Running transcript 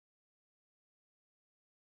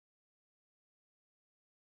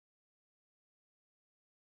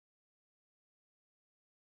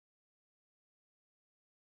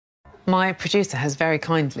My producer has very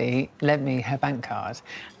kindly lent me her bank card,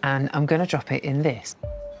 and I'm going to drop it in this,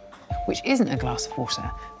 which isn't a glass of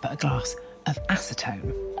water, but a glass of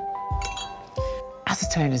acetone.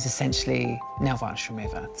 Acetone is essentially nail varnish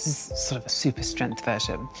remover. This is sort of a super strength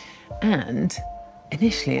version. And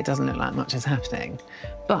initially it doesn't look like much is happening,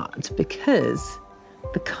 but because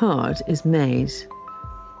the card is made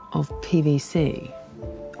of PVC.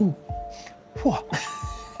 Ooh, what?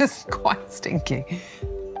 It's quite stinky.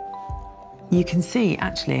 You can see,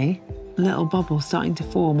 actually, a little bubble starting to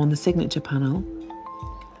form on the signature panel,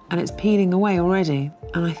 and it's peeling away already.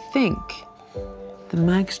 And I think the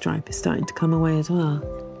mag stripe is starting to come away as well.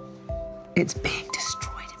 It's being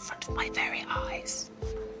destroyed in front of my very eyes.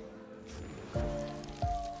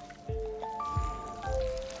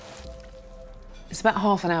 It's about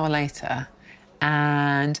half an hour later,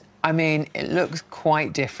 and I mean, it looks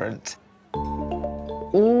quite different.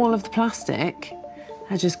 All of the plastic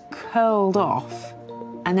has just curled off,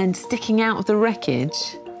 and then sticking out of the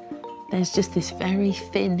wreckage, there's just this very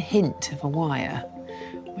thin hint of a wire,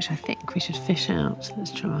 which I think we should fish out. So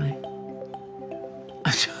let's try.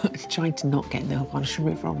 I'm trying to not get nail varnish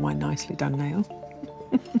remover on my nicely done nail.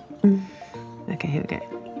 OK, here we go.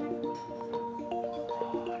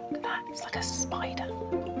 Oh, look at that, it's like a spider.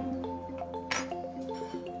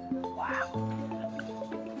 Wow.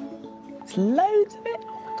 There's loads of it.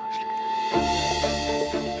 Oh my gosh, look.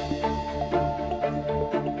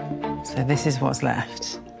 So this is what's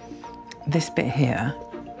left. This bit here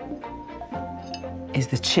is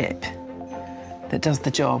the chip that does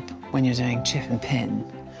the job when you're doing chip and pin.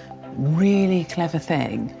 Really clever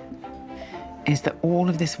thing is that all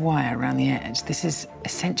of this wire around the edge, this is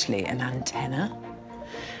essentially an antenna.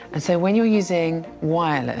 And so when you're using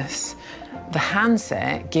wireless, the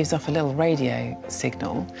handset gives off a little radio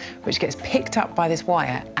signal, which gets picked up by this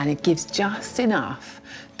wire, and it gives just enough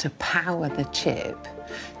to power the chip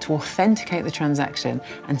to authenticate the transaction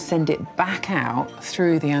and send it back out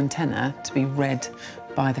through the antenna to be read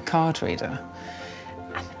by the card reader.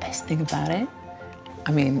 And the best thing about it,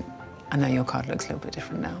 I mean, I know your card looks a little bit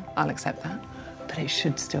different now, I'll accept that, but it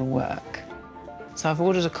should still work. So I've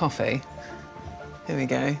ordered a coffee. Here we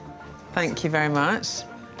go. Thank you very much.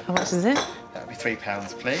 How much is it? That'll be £3,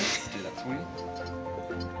 please. Do that for you.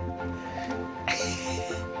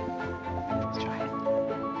 Let's try it.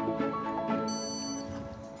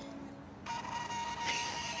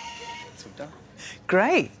 It's all done.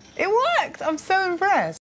 Great. It worked. I'm so impressed.